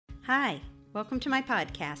Hi, welcome to my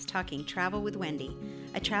podcast, Talking Travel with Wendy.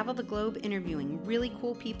 I travel the globe interviewing really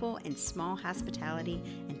cool people in small hospitality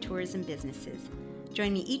and tourism businesses.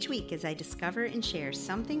 Join me each week as I discover and share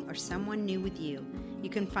something or someone new with you. You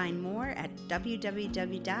can find more at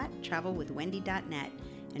www.travelwithwendy.net.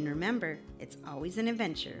 And remember, it's always an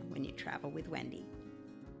adventure when you travel with Wendy.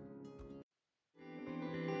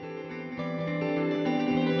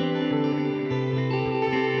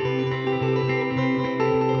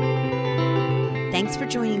 Thanks for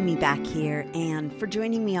joining me back here and for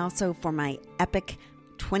joining me also for my epic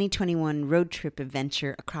 2021 road trip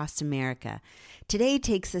adventure across America. Today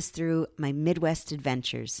takes us through my Midwest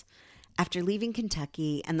adventures. After leaving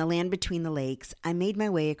Kentucky and the land between the lakes, I made my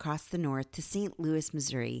way across the north to St. Louis,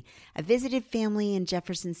 Missouri. I visited family in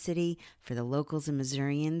Jefferson City. For the locals and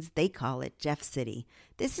Missourians, they call it Jeff City.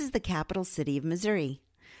 This is the capital city of Missouri.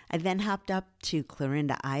 I then hopped up to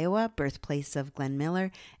Clarinda, Iowa, birthplace of Glenn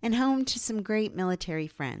Miller, and home to some great military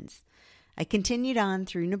friends. I continued on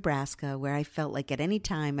through Nebraska, where I felt like at any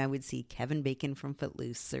time I would see Kevin Bacon from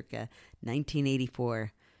Footloose circa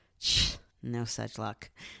 1984. No such luck.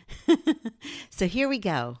 So here we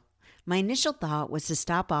go. My initial thought was to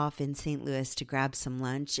stop off in St. Louis to grab some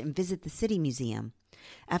lunch and visit the City Museum.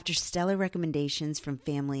 After stellar recommendations from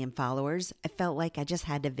family and followers, I felt like I just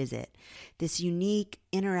had to visit this unique,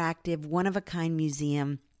 interactive, one-of-a-kind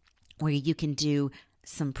museum where you can do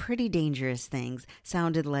some pretty dangerous things.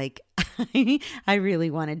 Sounded like I really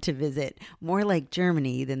wanted to visit. More like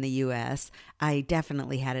Germany than the U.S. I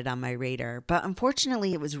definitely had it on my radar. But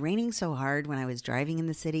unfortunately, it was raining so hard when I was driving in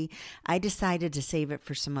the city, I decided to save it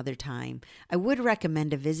for some other time. I would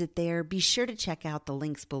recommend a visit there. Be sure to check out the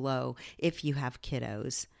links below if you have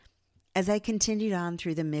kiddos. As I continued on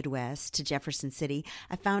through the Midwest to Jefferson City,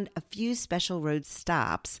 I found a few special road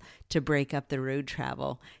stops to break up the road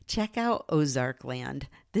travel. Check out Ozark Land.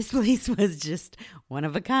 This place was just one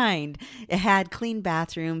of a kind. It had clean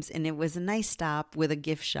bathrooms, and it was a nice stop with a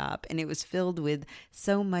gift shop, and it was filled with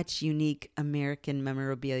so much unique American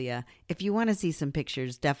memorabilia. If you want to see some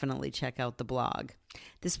pictures, definitely check out the blog.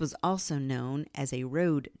 This was also known as a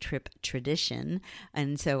road trip tradition,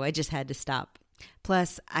 and so I just had to stop.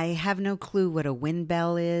 Plus, I have no clue what a wind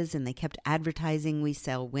bell is, and they kept advertising we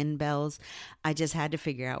sell wind bells. I just had to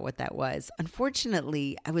figure out what that was.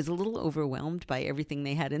 Unfortunately, I was a little overwhelmed by everything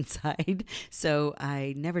they had inside, so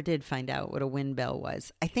I never did find out what a wind bell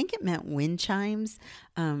was. I think it meant wind chimes,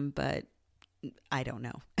 but I don't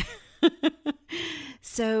know.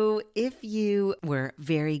 So if you were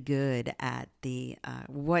very good at the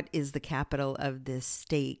what is the capital of this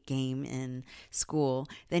state game in school,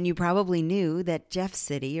 then you probably knew that Jeff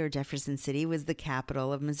City or Jefferson City was the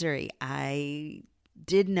capital of Missouri. I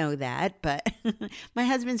did know that, but my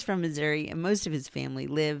husband's from Missouri and most of his family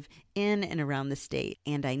live in and around the state.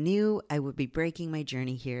 And I knew I would be breaking my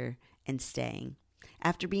journey here and staying.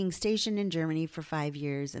 After being stationed in Germany for 5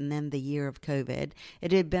 years and then the year of COVID,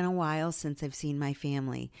 it had been a while since I've seen my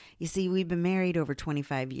family. You see, we've been married over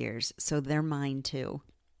 25 years, so they're mine too.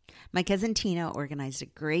 My cousin Tina organized a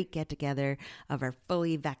great get-together of our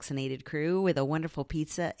fully vaccinated crew with a wonderful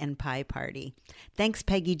pizza and pie party. Thanks,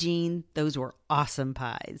 Peggy Jean. Those were awesome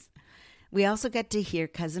pies. We also got to hear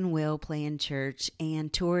Cousin Will play in church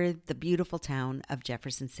and tour the beautiful town of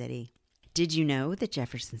Jefferson City. Did you know that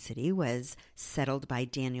Jefferson City was settled by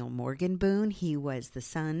Daniel Morgan Boone? He was the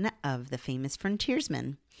son of the famous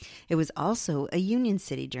frontiersman. It was also a Union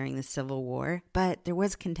city during the Civil War, but there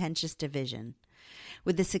was contentious division.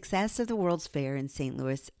 With the success of the World's Fair in St.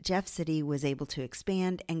 Louis, Jeff City was able to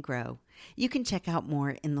expand and grow. You can check out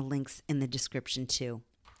more in the links in the description too.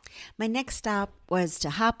 My next stop was to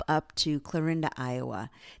hop up to Clarinda, Iowa.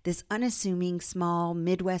 This unassuming small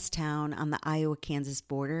Midwest town on the Iowa-Kansas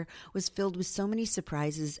border was filled with so many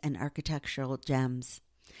surprises and architectural gems.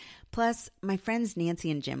 Plus, my friends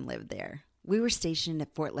Nancy and Jim lived there. We were stationed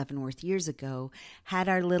at Fort Leavenworth years ago, had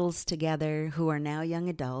our littles together who are now young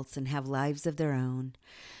adults and have lives of their own.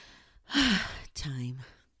 Time.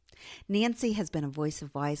 Nancy has been a voice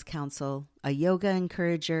of wise counsel, a yoga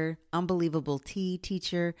encourager, unbelievable tea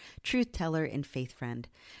teacher, truth teller, and faith friend.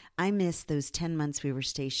 I miss those 10 months we were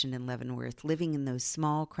stationed in Leavenworth, living in those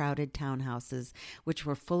small, crowded townhouses, which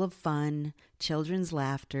were full of fun, children's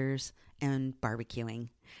laughters, and barbecuing.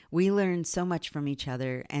 We learned so much from each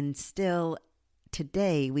other, and still,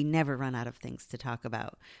 today, we never run out of things to talk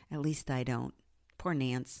about. At least I don't. Poor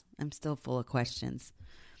Nance. I'm still full of questions.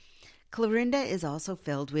 Clarinda is also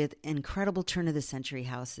filled with incredible turn-of-the-century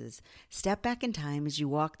houses. Step back in time as you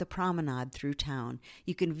walk the promenade through town.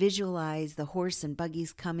 You can visualize the horse and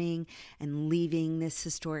buggies coming and leaving this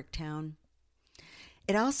historic town.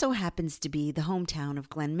 It also happens to be the hometown of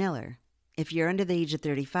Glenn Miller. If you're under the age of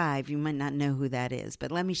 35, you might not know who that is,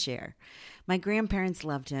 but let me share. My grandparents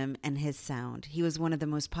loved him and his sound. He was one of the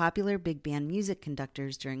most popular big band music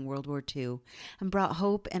conductors during World War II and brought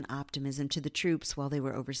hope and optimism to the troops while they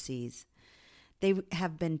were overseas. They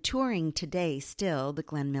have been touring today still, the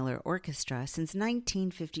Glenn Miller Orchestra, since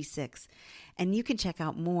 1956, and you can check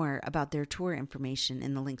out more about their tour information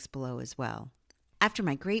in the links below as well. After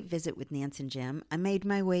my great visit with Nance and Jim, I made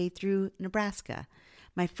my way through Nebraska.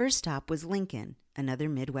 My first stop was Lincoln, another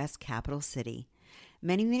Midwest capital city.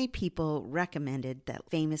 Many people recommended that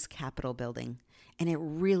famous Capitol building, and it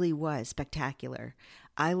really was spectacular.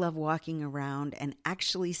 I love walking around and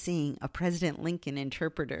actually seeing a President Lincoln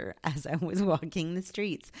interpreter as I was walking the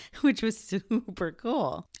streets, which was super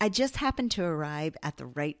cool. I just happened to arrive at the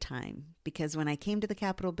right time because when I came to the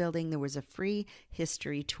Capitol building, there was a free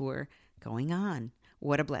history tour going on.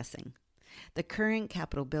 What a blessing. The current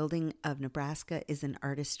Capitol building of Nebraska is an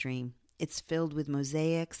artist's dream. It's filled with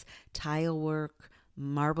mosaics, tile work,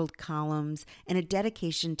 marbled columns, and a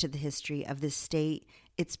dedication to the history of this state,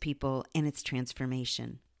 its people, and its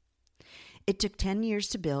transformation. It took 10 years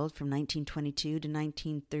to build from 1922 to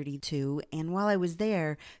 1932, and while I was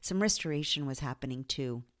there, some restoration was happening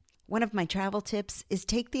too. One of my travel tips is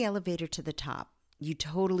take the elevator to the top. You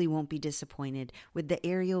totally won't be disappointed with the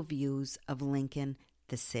aerial views of Lincoln,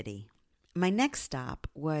 the city. My next stop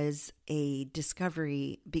was a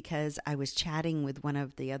discovery because I was chatting with one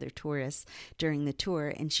of the other tourists during the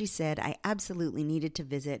tour, and she said I absolutely needed to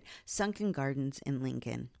visit Sunken Gardens in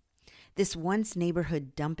Lincoln. This once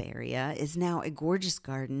neighborhood dump area is now a gorgeous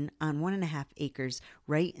garden on 1.5 acres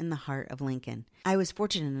right in the heart of Lincoln. I was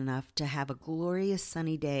fortunate enough to have a glorious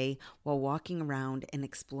sunny day while walking around and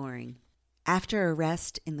exploring. After a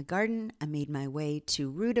rest in the garden, I made my way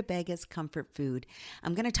to Rutabaga's Comfort Food.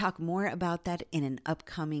 I'm going to talk more about that in an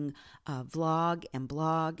upcoming vlog and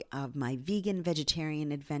blog of my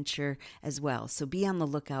vegan-vegetarian adventure as well, so be on the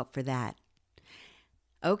lookout for that.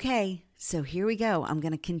 Okay, so here we go. I'm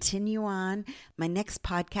going to continue on. My next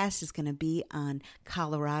podcast is going to be on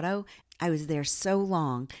Colorado. I was there so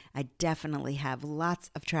long, I definitely have lots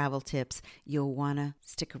of travel tips you'll want to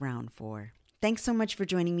stick around for. Thanks so much for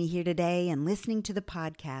joining me here today and listening to the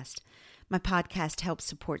podcast. My podcast helps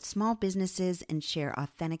support small businesses and share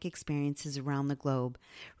authentic experiences around the globe.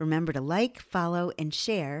 Remember to like, follow, and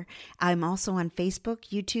share. I'm also on Facebook,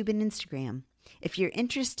 YouTube, and Instagram. If you're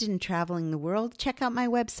interested in traveling the world, check out my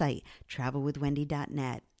website,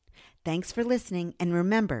 travelwithwendy.net. Thanks for listening, and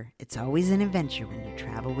remember, it's always an adventure when you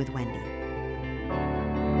travel with Wendy.